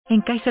En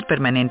Kaiser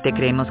Permanente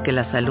creemos que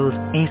la salud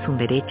es un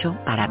derecho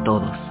para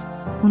todos.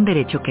 Un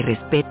derecho que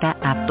respeta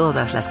a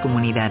todas las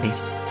comunidades.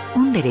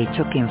 Un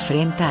derecho que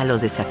enfrenta a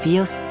los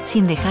desafíos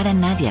sin dejar a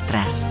nadie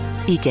atrás.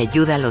 Y que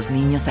ayuda a los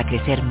niños a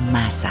crecer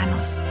más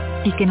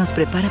sanos. Y que nos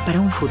prepara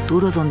para un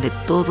futuro donde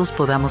todos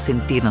podamos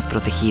sentirnos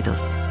protegidos.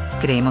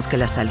 Creemos que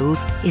la salud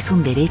es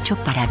un derecho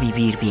para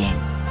vivir bien.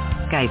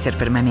 Kaiser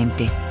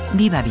Permanente.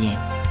 Viva bien.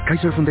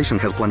 Kaiser Foundation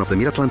Health Plan of the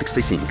Mid-Atlantic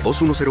Stay Inc.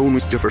 2101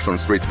 East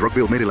Jefferson Street,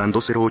 Rockville, Maryland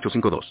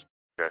 20852.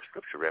 Our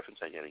scripture reference,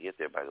 I got to get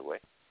there, by the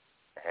way.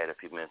 I had a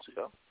few minutes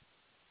ago.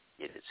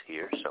 It is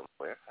here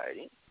somewhere,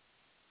 hiding.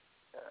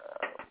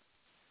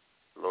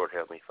 Lord,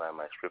 help me find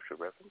my scripture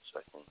reference so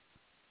I can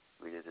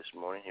read it this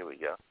morning. Here we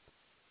go.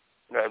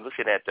 I'm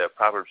looking at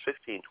Proverbs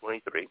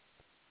 15:23.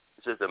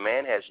 It says, "A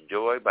man has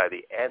joy by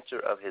the answer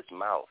of his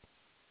mouth,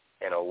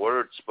 and a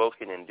word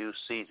spoken in due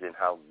season,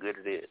 how good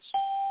it is."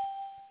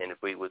 And if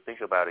we would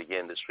think about,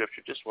 again, the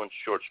scripture, just one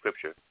short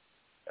scripture,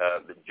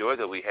 the joy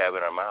that we have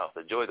in our mouth,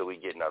 the joy that we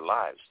get in our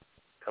lives,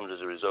 comes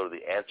as a result of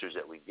the answers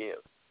that we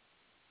give.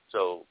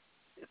 So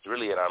it's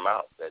really in our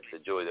mouth that the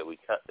joy that we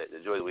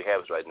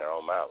have is right in our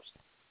own mouths.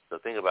 So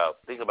think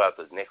about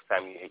the next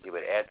time you give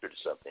an answer to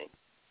something,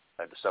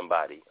 to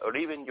somebody, or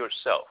even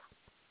yourself.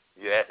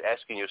 You're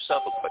asking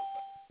yourself a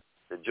question.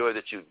 The joy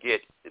that you get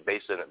is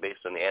based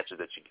on the answer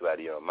that you give out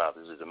of your own mouth.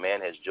 This is, a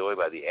man has joy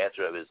by the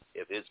answer of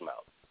his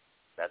mouth,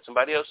 not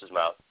somebody else's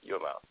mouth, your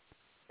mouth.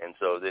 And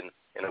so then,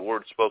 in a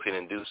word spoken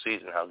in due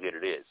season, how good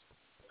it is.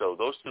 So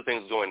those two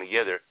things going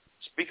together.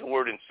 Speak a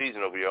word in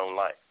season over your own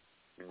life.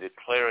 You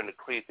declare and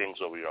decree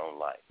things over your own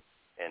life,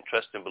 and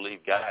trust and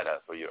believe God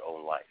for your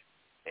own life,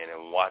 and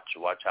then watch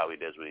how He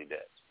does what He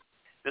does.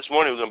 This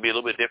morning we're going to be a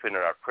little bit different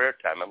in our prayer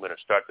time. I'm going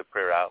to start the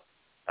prayer out.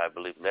 I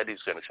believe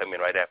Letty's going to come in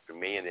right after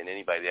me, and then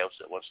anybody else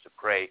that wants to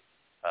pray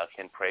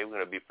can pray.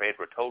 We're going to be praying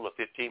for a total of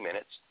 15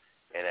 minutes,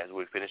 and as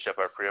we finish up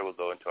our prayer, we'll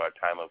go into our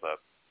time of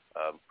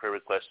prayer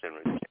requests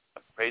and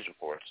praise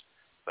reports.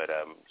 But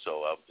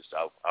so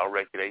I'll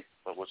regulate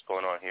what's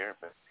going on here.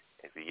 But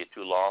if you get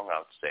too long,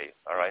 I'll say,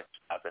 all right,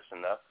 stop, that's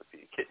enough. If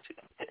you get too,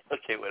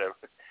 okay, whatever.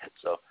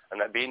 So I'm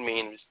not being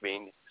mean, just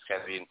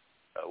kind of being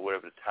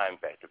whatever the time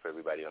factor for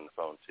everybody on the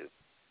phone too.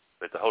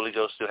 But the Holy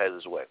Ghost still has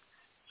His way.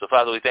 So,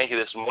 Father, we thank You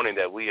this morning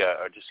that we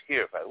are just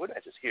here, Father. We're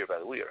not just here,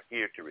 Father. We are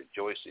here to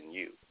rejoice in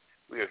You.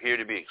 We are here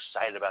to be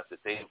excited about the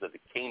things of the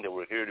kingdom.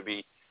 We're here to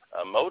be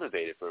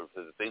motivated for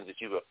the things that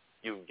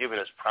You've given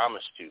us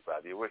promise to,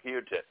 Father. We're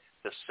here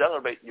to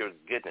celebrate Your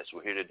goodness.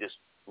 We're here to just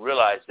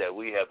realize that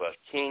we have a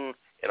King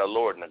and a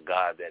Lord and a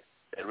God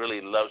that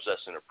really loves us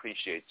and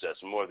appreciates us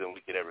more than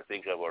we could ever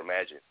think of or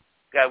imagine.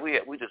 God,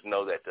 we just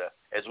know that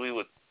as we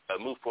would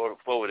move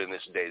forward in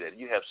this day, that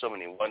You have so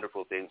many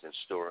wonderful things in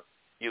store.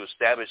 You've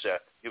established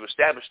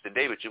the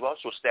day, but You've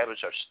also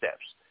established our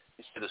steps.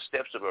 You said the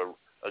steps of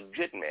a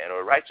good man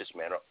or a righteous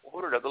man are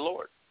ordered of the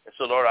Lord. And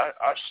so, Lord,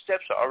 our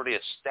steps are already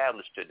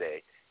established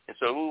today. And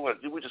so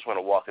we just want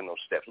to walk in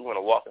those steps. We want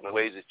to walk in the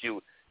ways that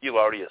You've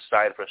already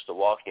assigned for us to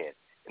walk in.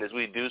 And as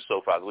we do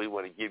so, Father, we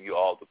want to give You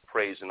all the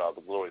praise and all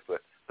the glory for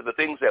the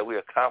things that we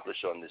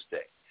accomplish on this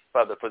day.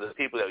 Father, for the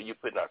people that You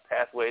put in our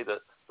pathway,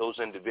 those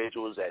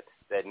individuals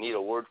that need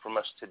a word from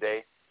us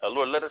today,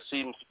 Lord, let us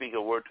even speak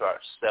a word to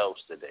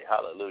ourselves today.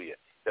 Hallelujah.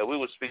 That we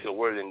would speak a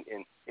word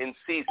in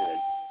season,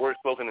 a word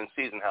spoken in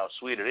season, how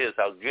sweet it is,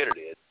 how good it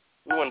is.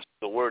 We want to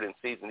speak a word in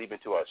season even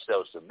to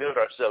ourselves, to build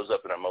ourselves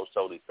up in our most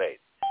holy faith.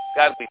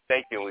 God, we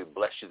thank You and we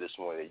bless You this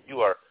morning. That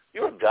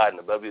You're a God, and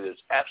above You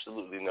there's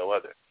absolutely no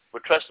other.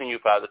 We're trusting You,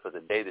 Father, for the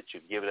day that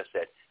You've given us,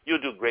 that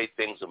You'll do great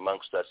things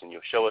amongst us, and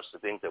You'll show us the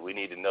things that we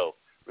need to know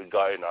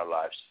regarding our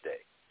lives today.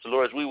 So,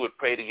 Lord, as we would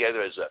pray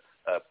together as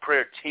a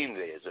prayer team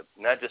today,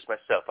 not just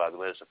myself, Father,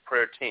 but as a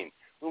prayer team,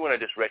 we want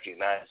to just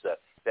recognize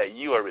that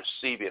You are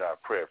receiving our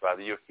prayer,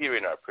 Father. You're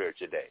hearing our prayer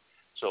today.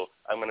 So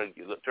I'm going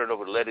to turn it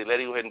over to Letty.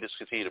 Letty, go ahead and just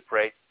continue to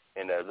pray,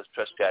 and let's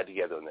trust God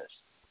together on this.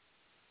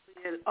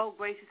 Oh,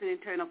 gracious and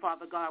eternal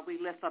Father God, we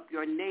lift up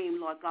Your name,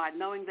 Lord God,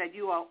 knowing that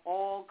You are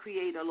all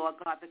creator, Lord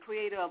God, the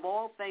creator of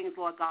all things,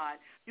 Lord God.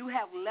 You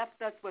have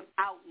left us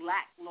without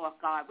lack, Lord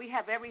God. We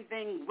have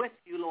everything with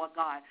You, Lord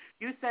God.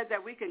 You said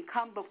that we can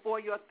come before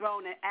Your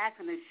throne and ask,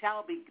 and it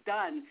shall be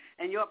done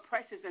in Your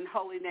precious and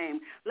holy name.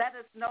 Let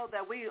us know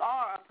that we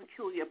are a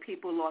peculiar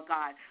people, Lord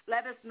God.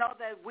 Let us know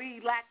that we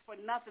lack for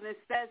nothing. It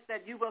says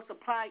that You will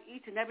supply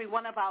each and every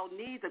one of our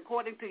needs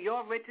according to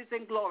Your riches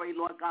and glory,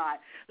 Lord God.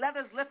 Let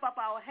us lift up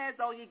our heads,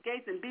 O ye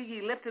gates, and be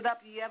ye lifted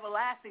up, ye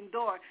everlasting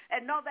door,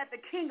 and know that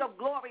the King of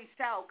glory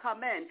shall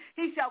come in.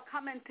 He shall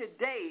come in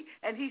today,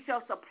 and He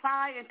shall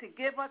supply and to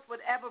give us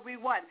whatever we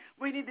want.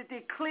 We need to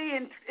decree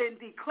and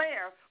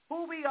declare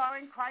who we are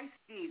in Christ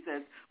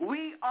Jesus.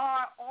 We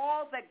are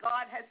all that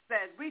God has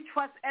said. We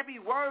trust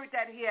every word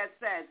that he has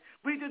said.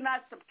 We do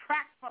not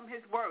subtract from his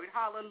word.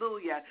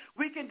 Hallelujah.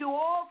 We can do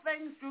all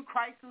things through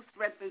Christ who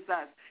strengthens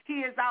us.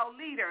 He is our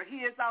leader.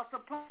 He is our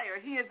supplier.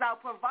 He is our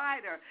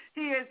provider.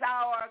 He is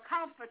our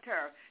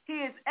comforter. He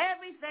is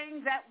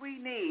everything that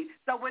we need.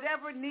 So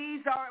whatever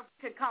needs are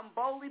to come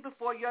boldly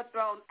before your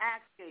throne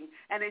asking,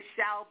 and it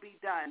shall be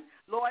done.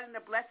 Lord, in the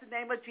blessed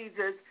name of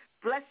Jesus,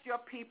 bless your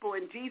people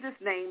in Jesus'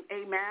 name.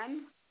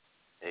 Amen.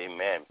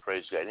 Amen.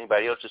 Praise God.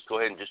 Anybody else, just go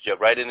ahead and just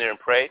jump right in there and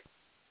pray.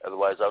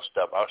 Otherwise, I'll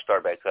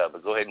start back up.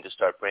 But go ahead and just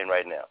start praying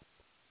right now.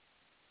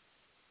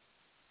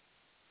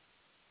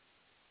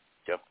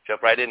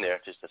 Jump right in there.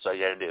 That's all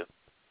you got to do.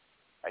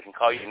 I can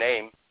call your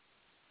name.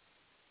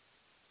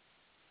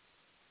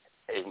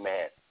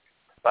 Amen.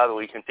 Father,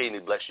 we continue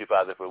to bless you,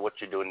 Father, for what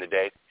you're doing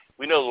today.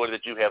 We know, Lord,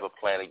 that you have a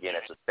plan again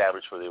that's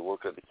established for the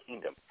work of the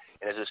kingdom.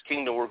 And as this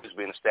kingdom work is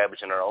being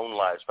established in our own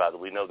lives, Father,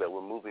 we know that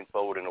we're moving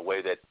forward in a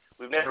way that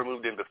we've never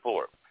moved in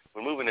before.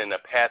 We're moving in a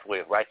pathway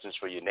of righteousness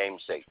for your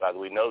name's sake. Father,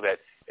 we know that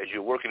as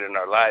you're working in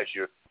our lives,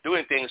 you're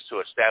doing things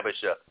to establish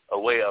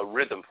a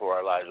rhythm for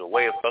our lives, a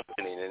way of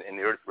functioning in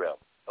the earth realm,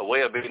 a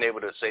way of being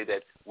able to say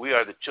that we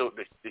are the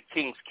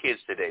king's kids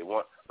today,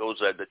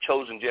 the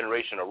chosen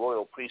generation, a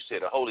royal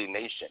priesthood, a holy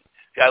nation.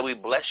 God, we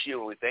bless you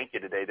and we thank you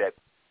today that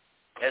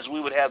as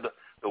we would have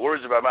the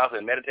words of our mouth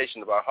and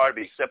meditation of our heart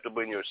be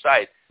acceptable in your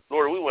sight,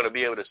 Lord, we want to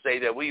be able to say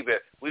that we've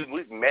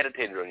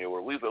meditated on your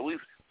word. We've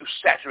been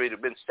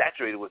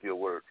saturated with your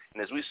word.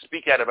 And as we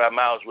speak out of our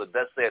mouths what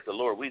thus saith the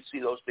Lord, we see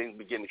those things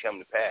begin to come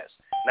to pass.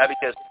 Not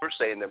because we're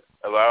saying them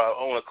of our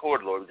own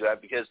accord, Lord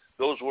God, because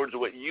those words are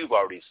what you've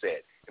already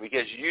said. And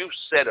because you've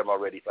said them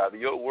already, Father,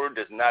 your word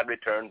does not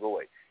return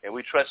void. And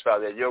we trust,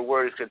 Father, that your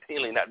word is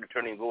continually not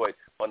returning void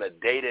on a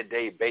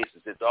day-to-day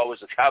basis. It's always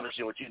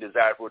accomplishing what you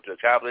desire for it to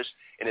accomplish,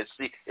 and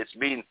it's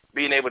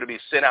being able to be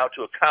sent out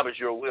to accomplish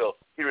your will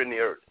here in the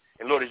earth.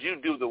 And Lord, as you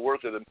do the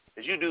work,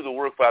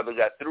 Father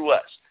God, through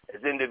us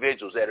as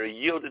individuals that are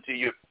yielded to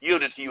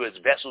you as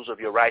vessels of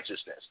your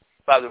righteousness,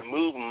 Father,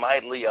 move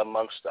mightily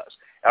amongst us.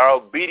 Our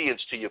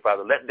obedience to you,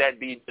 Father, let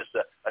that be just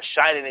a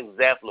shining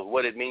example of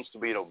what it means to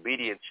be an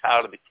obedient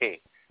child of the King.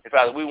 And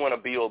Father, we want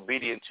to be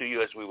obedient to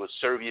you as we will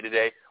serve you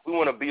today. We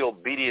want to be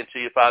obedient to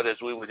you, Father, as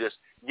we will just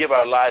give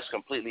our lives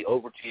completely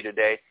over to you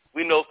today.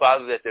 We know,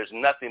 Father, that there's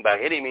nothing by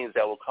any means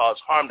that will cause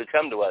harm to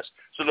come to us.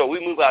 So, Lord,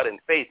 we move out in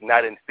faith,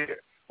 not in fear.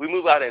 We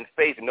move out in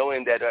faith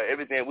knowing that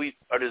everything we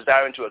are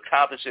desiring to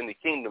accomplish in the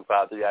kingdom,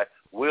 Father God,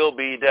 will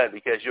be done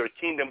because your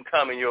kingdom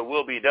come and your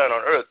will be done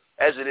on earth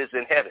as it is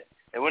in heaven.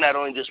 And we're not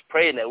only just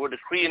praying that, we're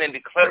decreeing and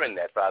declaring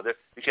that, Father,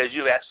 because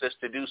you've asked us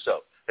to do so.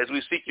 As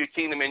we seek your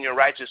kingdom and your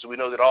righteousness, we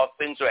know that all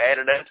things are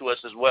added unto us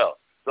as well.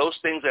 Those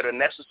things that are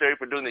necessary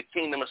for doing the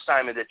kingdom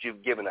assignment that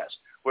you've given us.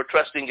 We're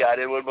trusting, God,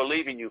 and we're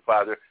believing you,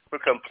 Father, for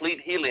complete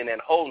healing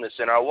and wholeness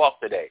in our walk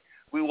today.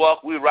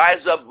 We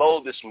rise up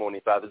bold this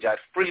morning, Father God,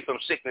 free from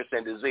sickness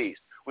and disease.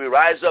 We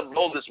rise up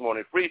bold this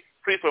morning, free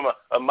from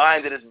a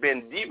mind that has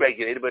been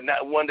deregulated, but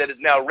not one that is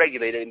now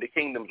regulated in the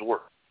kingdom's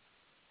work.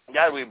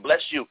 God, we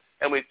bless you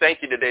and we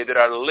thank you today that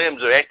our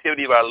limbs, the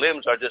activity of our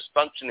limbs are just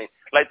functioning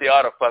like they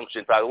ought to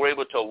function, Father. We're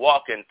able to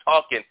walk and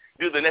talk and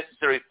do the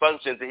necessary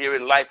functions here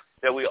in life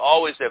that we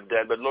always have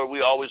done, but Lord,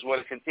 we always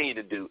want to continue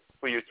to do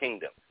for your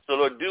kingdom. So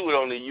Lord, do what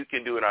only you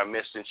can do in our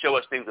midst and show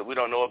us things that we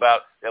don't know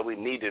about, that we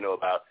need to know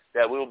about,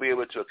 that we'll be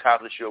able to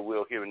accomplish your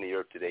will here in the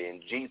earth today.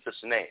 In Jesus'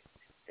 name,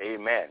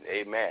 amen,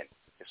 amen.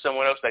 If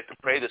someone else would like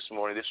to pray this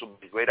morning, this will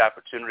be a great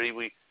opportunity.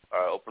 We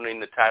are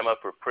opening the time up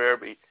for prayer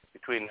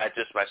between not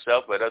just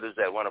myself, but others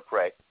that want to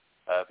pray.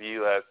 If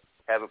you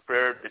have a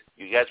prayer that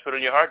you guys put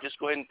on your heart, just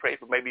go ahead and pray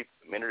for maybe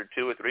a minute or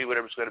two or three,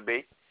 whatever it's going to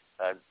be.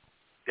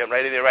 Jump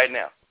right in there right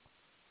now.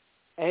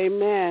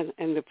 Amen.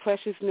 In the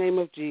precious name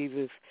of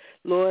Jesus,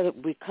 Lord,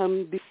 we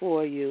come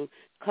before you,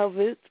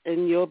 covered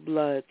in your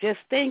blood, just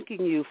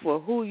thanking you for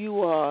who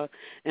you are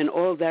and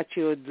all that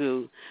you'll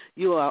do.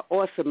 You are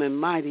awesome and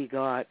mighty,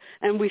 God,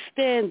 and we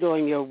stand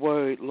on your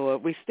word,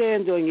 Lord. We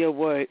stand on your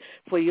word,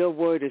 for your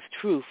word is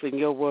truth and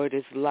your word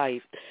is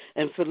life.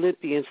 In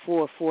Philippians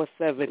 4:7,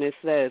 it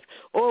says,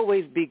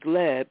 always be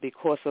glad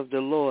because of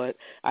the Lord.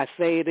 I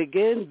say it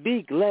again,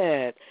 be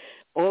glad.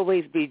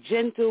 Always be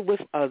gentle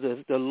with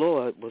others. The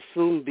Lord will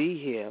soon be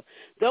here.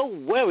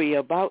 Don't worry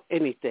about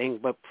anything,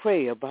 but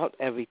pray about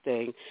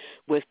everything.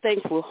 With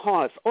thankful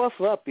hearts,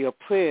 offer up your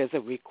prayers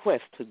and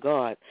requests to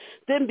God.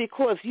 Then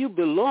because you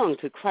belong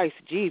to Christ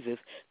Jesus,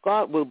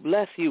 God will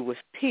bless you with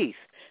peace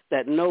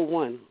that no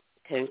one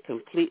can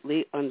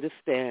completely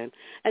understand.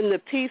 And the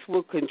peace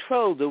will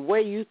control the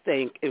way you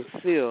think and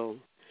feel.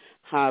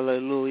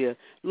 Hallelujah.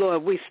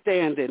 Lord, we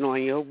standing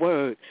on your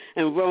word.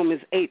 In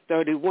Romans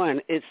 8:31,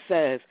 it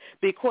says,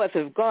 because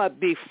if God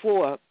be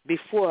for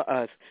before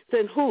us,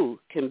 then who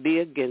can be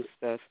against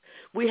us?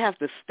 We have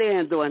to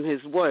stand on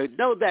his word.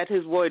 Know that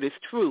his word is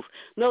truth.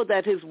 Know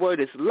that his word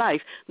is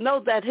life.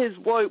 Know that his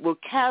word will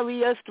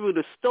carry us through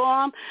the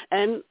storm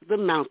and the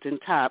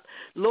mountaintop.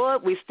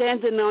 Lord, we're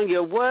standing on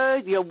your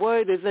word. Your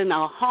word is in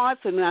our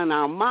hearts and in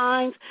our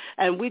minds,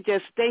 and we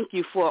just thank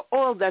you for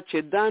all that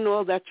you've done,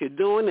 all that you're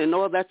doing, and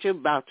all that you're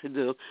about to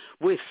do.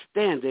 We're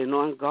standing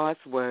on God's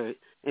word.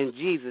 In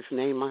Jesus'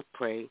 name I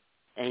pray.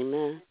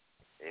 Amen.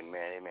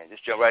 Amen, amen.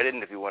 Just jump right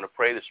in if you want to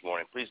pray this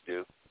morning. Please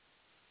do.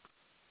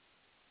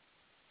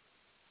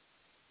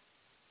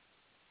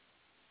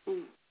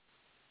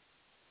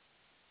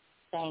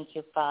 Thank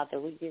you, Father.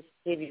 We just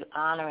give you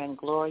honor and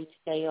glory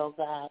today, oh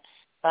God.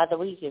 Father,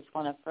 we just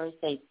want to first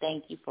say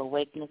thank you for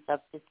waking us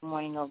up this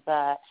morning, oh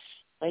God,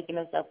 waking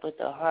us up with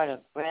a heart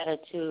of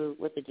gratitude,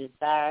 with a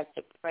desire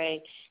to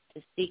pray,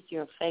 to seek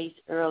your face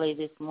early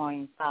this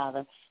morning,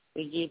 Father.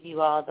 We give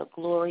you all the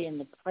glory and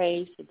the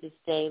praise for this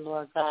day,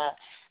 Lord God.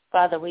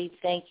 Father, we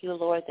thank you,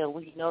 Lord, that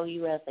we know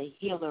you as a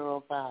healer,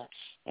 oh God.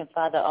 And,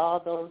 Father, all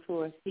those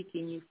who are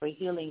seeking you for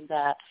healing,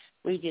 God,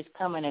 we just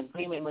come in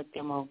agreement with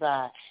them, oh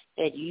God,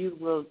 that you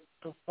will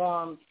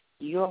perform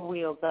your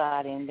will,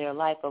 God, in their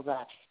life, oh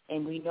God.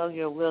 And we know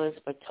your will is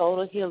for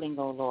total healing,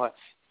 oh Lord.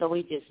 So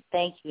we just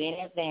thank you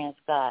in advance,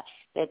 God,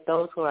 that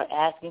those who are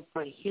asking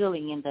for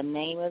healing in the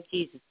name of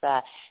Jesus,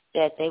 God,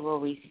 that they will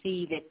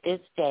receive it this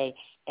day.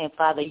 And,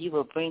 Father, you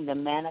will bring the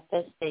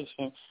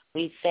manifestation.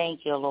 We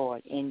thank you,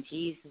 Lord. In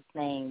Jesus'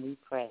 name we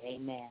pray.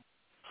 Amen.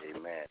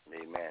 Amen.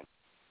 Amen.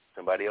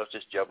 Somebody else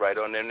just jump right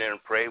on in there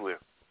and pray. We're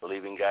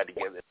believing God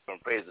together. We're going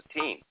to pray as a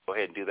team. Go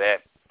ahead and do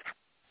that.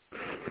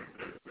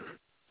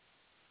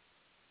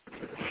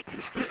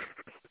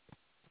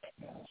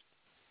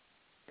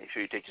 Make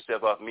sure you take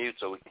yourself off mute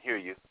so we can hear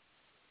you.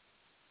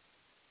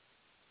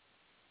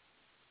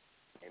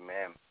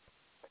 Amen.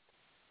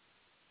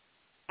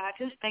 God,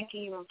 just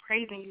thanking you and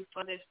praising you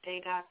for this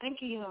day, God.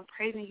 Thanking you and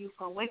praising you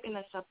for waking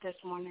us up this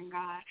morning,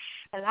 God.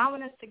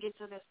 Allowing us to get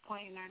to this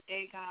point in our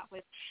day, God,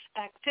 with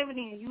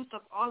activity and use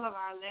of all of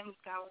our limbs,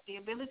 God, with the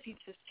ability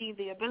to see,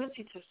 the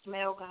ability to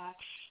smell, God.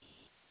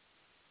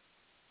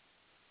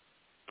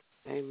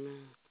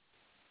 Amen.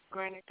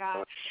 Granted,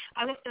 God,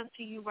 I lift up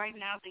to you right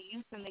now the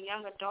youth and the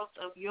young adults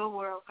of your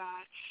world,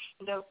 God,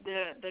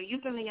 the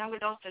youth and the young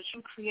adults that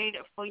you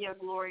created for your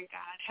glory,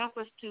 God. Help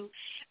us to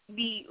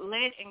be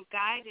led and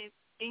guided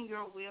in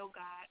your will,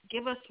 God.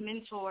 Give us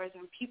mentors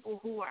and people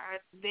who are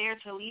there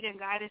to lead and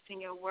guide us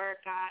in your word,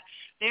 God,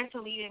 there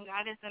to lead and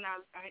guide us in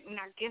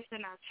our gifts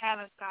and our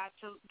talents, God,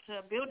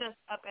 to build us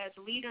up as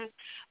leaders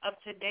of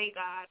today,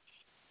 God.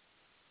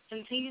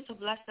 Continue to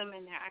bless them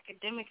in their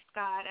academics,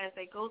 God, as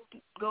they go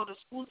to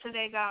school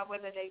today, God,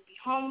 whether they be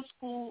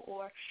homeschool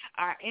or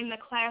are in the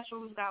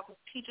classrooms, God, with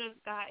teachers,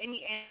 God,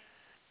 any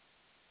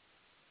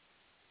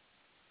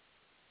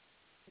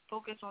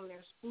focus on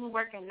their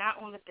schoolwork and not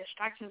on the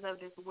distractions of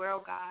this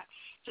world, God.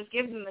 Just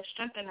give them the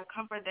strength and the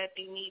comfort that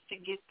they need to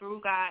get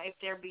through, God. If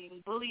they're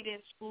being bullied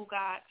in school,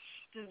 God,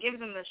 just give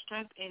them the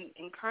strength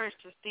and courage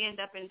to stand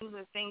up and do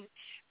the things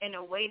in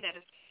a way that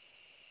is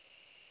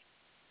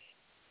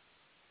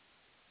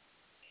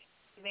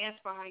advance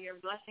for how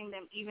you're blessing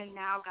them even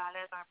now, God,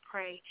 as I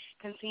pray.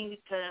 Continue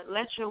to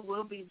let your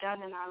will be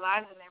done in our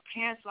lives and their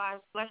parents'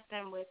 lives. Bless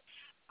them with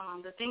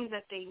the things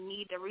that they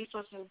need, the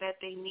resources that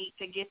they need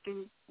to get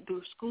through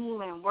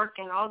school and work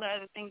and all the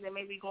other things that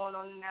may be going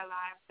on in their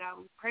lives. God,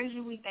 we praise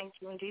you. We thank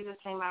you. In Jesus'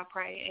 name I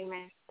pray.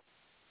 Amen.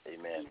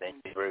 Amen. Thank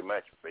you very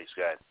much. Praise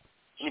God.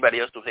 Anybody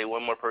else will take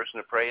one more person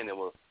to pray, and then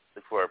we'll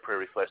look for our prayer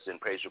requests and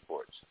praise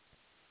reports.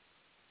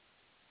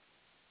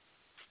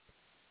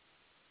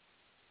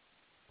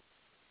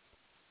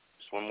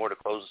 Just one more to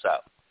close us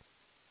out.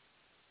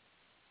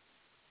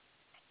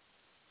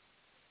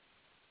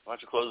 Why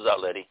don't you close us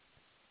out, Letty?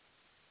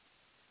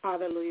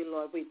 Hallelujah,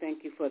 Lord. We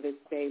thank you for this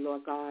day,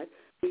 Lord God.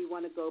 We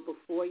want to go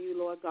before you,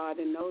 Lord God,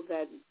 and know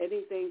that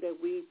anything that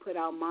we put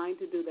our mind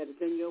to do that is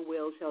in your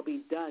will shall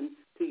be done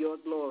to your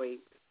glory.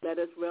 Let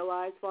us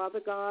realize, Father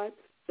God,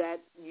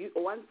 that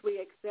once we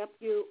accept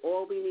you,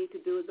 all we need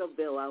to do is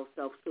avail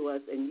ourselves to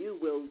us, and you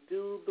will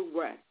do the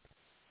rest.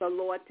 So,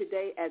 Lord,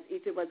 today, as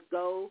each of us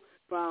go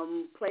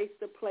from place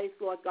to place,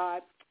 Lord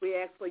God, we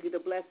ask for you to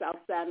bless our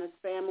Sadness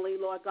family,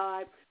 Lord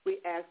God. We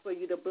ask for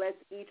you to bless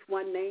each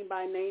one name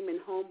by name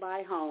and home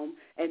by home,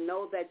 and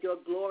know that your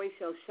glory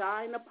shall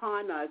shine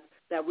upon us,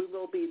 that we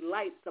will be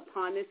lights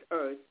upon this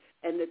earth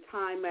in the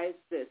time as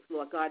this,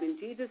 Lord God. In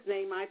Jesus'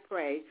 name I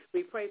pray.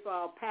 We pray for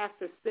our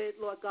Pastor Sid,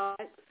 Lord God,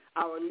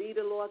 our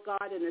leader, Lord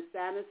God, and the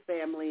Sadness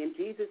family. In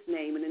Jesus'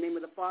 name, in the name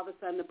of the Father,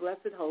 Son, and the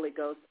Blessed Holy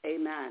Ghost,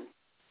 amen.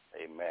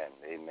 Amen.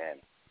 Amen.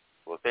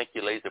 Well, thank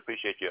you, ladies. I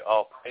appreciate you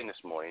all praying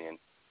this morning, and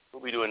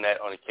we'll be doing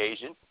that on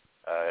occasion.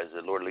 As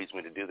the Lord leads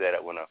me to do that,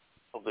 I want to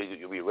hopefully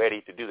you'll be ready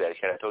to do that.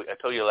 I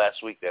told you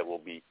last week that we'll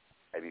be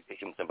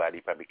picking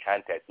somebody, probably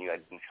contacting you. I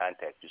didn't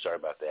contact you. Sorry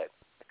about that.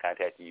 I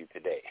contacted you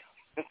today.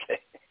 Okay.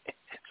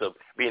 So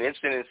being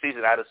instant in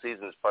season, out of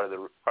season is part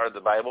of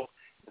the Bible,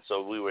 and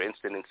so we were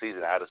instant in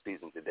season, out of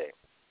season today.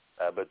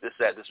 But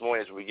this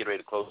morning, as we get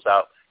ready to close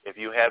out, if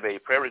you have a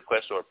prayer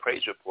request or a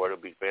praise report,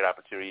 it'll be a great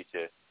opportunity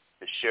to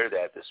share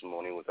that this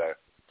morning with our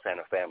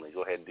Santa family.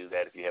 Go ahead and do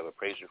that if you have a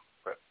prayer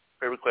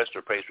request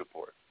or praise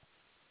report.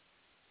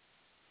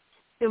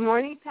 Good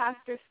morning,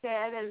 Pastor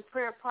Stead and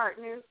prayer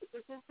partners.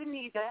 This is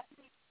Benita,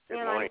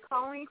 and I'm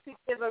calling to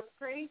give a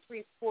praise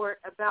report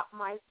about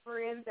my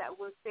friend that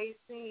was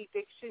facing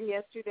eviction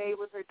yesterday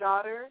with her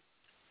daughter.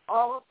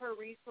 All of her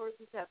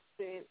resources have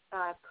been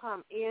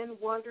come in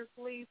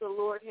wonderfully. The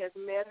Lord has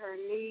met her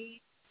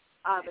need.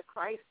 The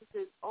crisis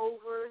is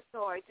over,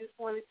 so I just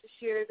wanted to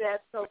share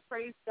that. So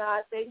praise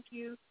God. Thank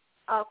you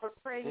for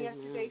praying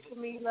yesterday,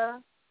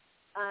 Shamila,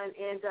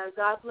 and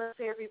God bless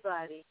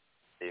everybody.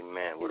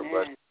 Amen. What a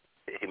blessing.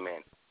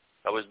 Amen.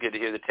 Always good to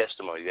hear the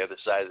testimony, the other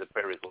side of the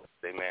prayer request.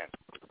 Amen.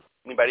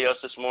 Anybody else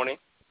this morning?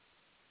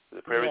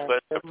 The prayer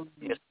request?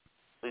 Yes,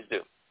 please do.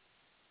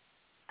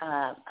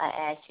 I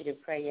asked you to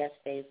pray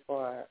yesterday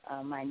for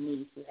my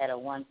niece who had a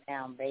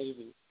 1-pound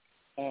baby,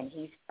 and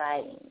he's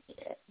fighting.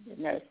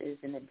 The nurses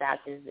and the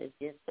doctors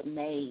are just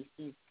amazed.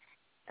 He's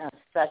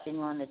sucking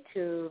on the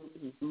tube.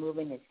 He's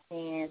moving his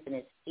hands and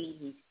his feet.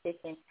 He's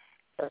kicking.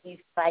 So he's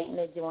fighting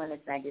the joint,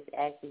 and I just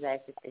ask you guys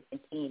to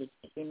continue to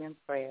keep him in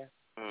prayer.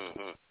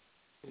 Mm-hmm.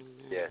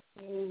 Yes.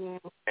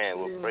 Mm-hmm. Man,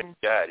 well, praise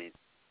God. He's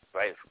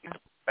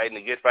fighting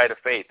a good fight of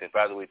faith. And,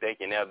 Father, we thank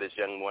you now this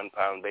young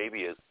 1-pound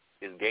baby is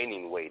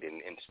gaining weight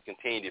and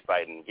continue to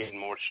fight and getting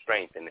more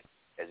strength. And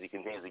as he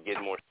continues to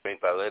get more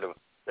strength, Father,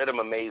 let him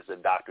amaze the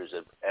doctors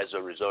as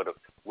a result of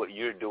what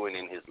you're doing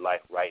in his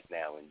life right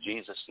now. In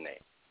Jesus'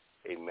 name,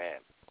 amen.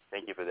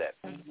 Thank you for that.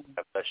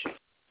 God bless you.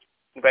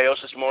 Anybody else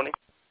this morning?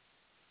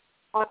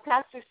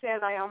 Pastor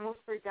said, I almost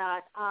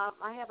forgot.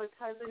 I have a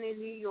cousin in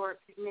New York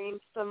named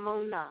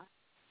Simona,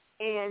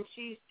 and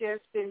she's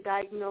just been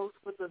diagnosed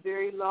with a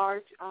very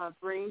large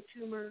brain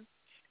tumor,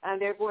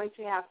 and they're going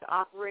to have to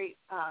operate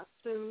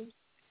soon.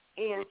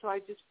 And so I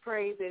just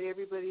pray that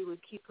everybody would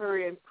keep her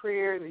in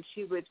prayer and that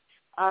she would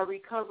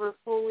recover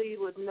fully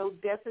with no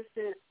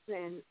deficits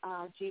in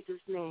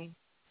Jesus' name.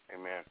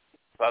 Amen.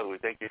 Father, we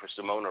thank you for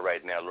Simona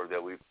right now, Lord,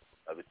 that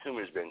the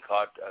tumor has been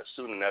caught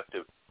soon enough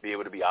to be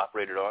able to be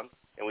operated on.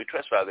 And we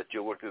trust, Father, that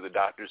you'll work through the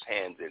doctor's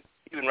hands. And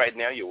even right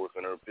now, you'll work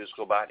on her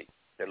physical body.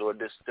 That, Lord,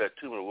 this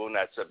tumor will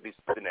not be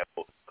something that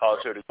will cause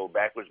her to go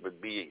backwards,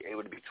 but be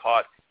able to be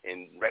caught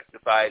and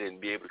rectified and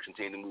be able to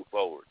continue to move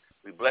forward.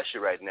 We bless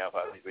you right now,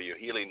 Father, for your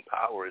healing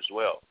power as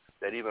well.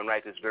 That even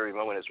right this very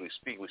moment as we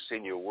speak, we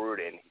send your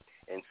word and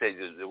say,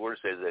 the word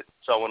says that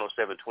Psalm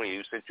 107:20,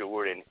 you sent your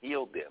word and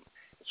healed them.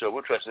 So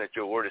we're trusting that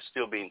your word is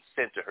still being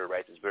sent to her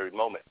right this very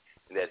moment,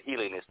 and that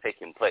healing is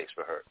taking place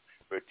for her.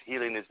 For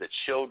healing is the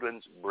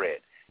children's bread.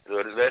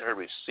 Lord, let her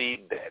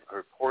receive that,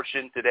 her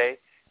portion today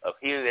of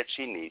healing that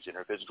she needs in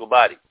her physical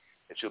body,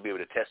 and she'll be able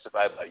to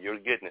testify about your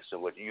goodness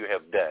and what you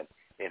have done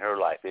in her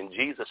life. In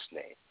Jesus'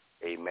 name,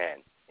 amen.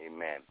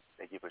 Amen.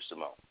 Thank you for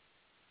Simone.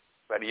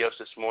 Anybody else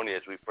this morning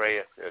as we pray,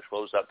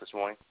 close out this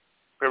morning?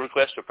 Prayer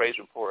request or praise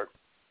report?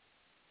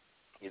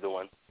 Either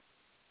one.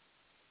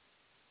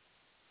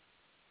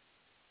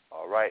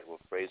 All right. Well,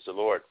 praise the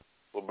Lord.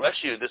 Well, bless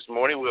you this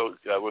morning. We'll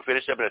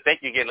finish up. And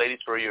thank you again, ladies,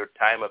 for your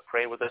time of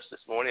praying with us this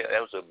morning. That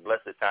was a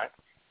blessed time.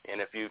 And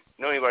if you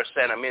know any of our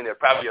Santa men, they're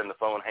probably on the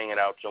phone hanging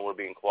out somewhere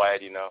being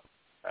quiet,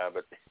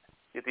 But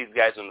get these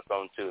guys on the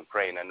phone, too, and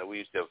praying. I know we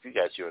used to have a few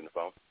guys here on the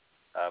phone.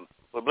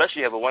 Well, bless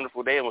you. Have a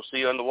wonderful day, and we'll see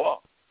you on the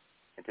wall.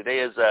 And today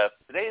is Touch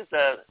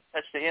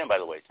to Him, by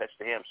the way, Touch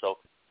to Him. So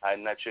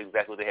I'm not sure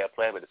exactly what they have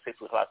planned, but at 6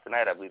 o'clock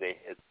tonight, I believe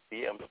at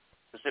p.m.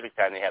 Pacific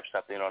time, they have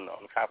something on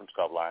the conference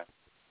call line.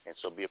 And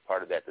so be a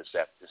part of that this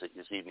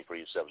evening for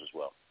yourselves as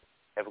well.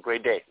 Have a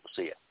great day. We'll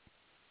see you.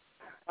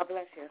 God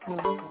bless you.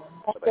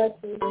 God bless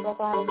you.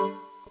 Bye-bye.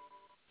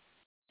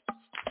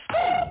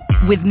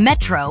 With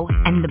Metro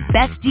and the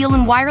best deal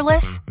in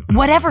wireless,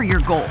 whatever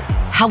your goal,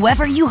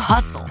 however you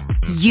hustle,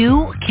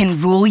 you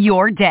can rule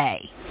your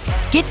day.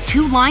 Get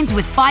 2 lines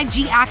with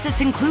 5G access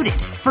included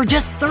for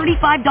just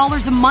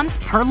 $35 a month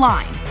per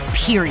line,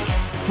 period.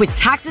 With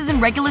taxes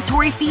and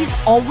regulatory fees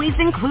always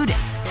included,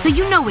 so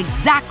you know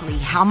exactly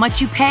how much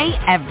you pay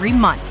every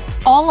month.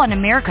 All on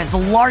America's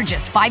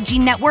largest 5G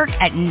network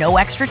at no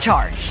extra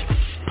charge.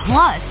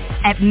 Plus,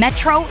 at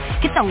Metro,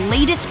 get the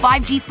latest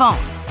 5G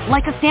phone,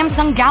 like a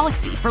Samsung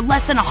Galaxy, for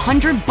less than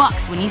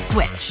 $100 when you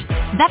switch.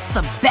 That's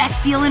the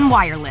best deal in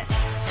wireless,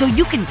 so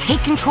you can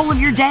take control of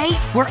your day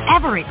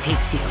wherever it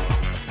takes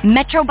you.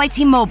 Metro by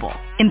T-Mobile,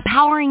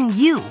 empowering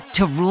you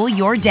to rule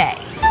your day.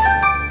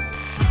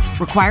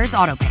 Requires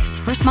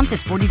autopay. First month is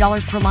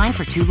 $40 per line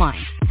for 2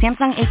 lines.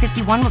 Samsung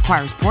A51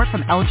 requires port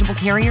from eligible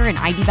carrier and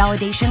ID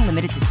validation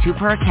limited to 2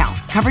 per account.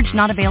 Coverage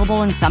not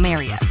available in some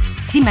areas.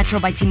 See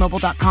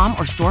metrobytmobile.com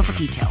or store for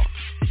details.